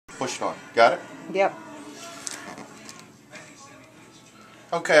push it on. Got it? Yep.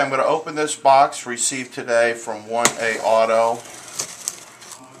 Okay, I'm going to open this box received today from 1A Auto.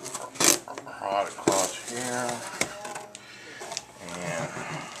 Right across here. And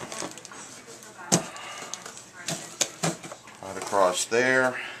right across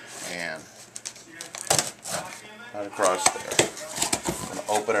there. And right across there. I'm going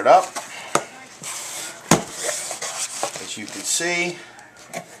to open it up. As you can see,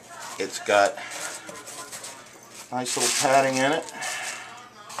 it's got nice little padding in it.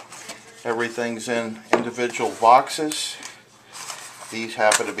 Everything's in individual boxes. These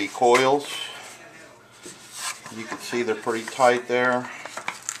happen to be coils. You can see they're pretty tight there.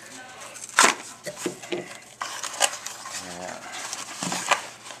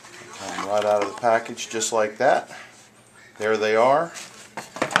 Come right out of the package just like that. There they are.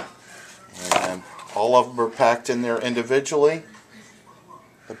 And all of them are packed in there individually.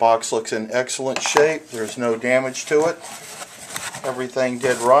 The box looks in excellent shape. There's no damage to it. Everything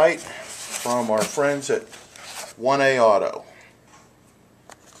did right from our friends at 1A Auto.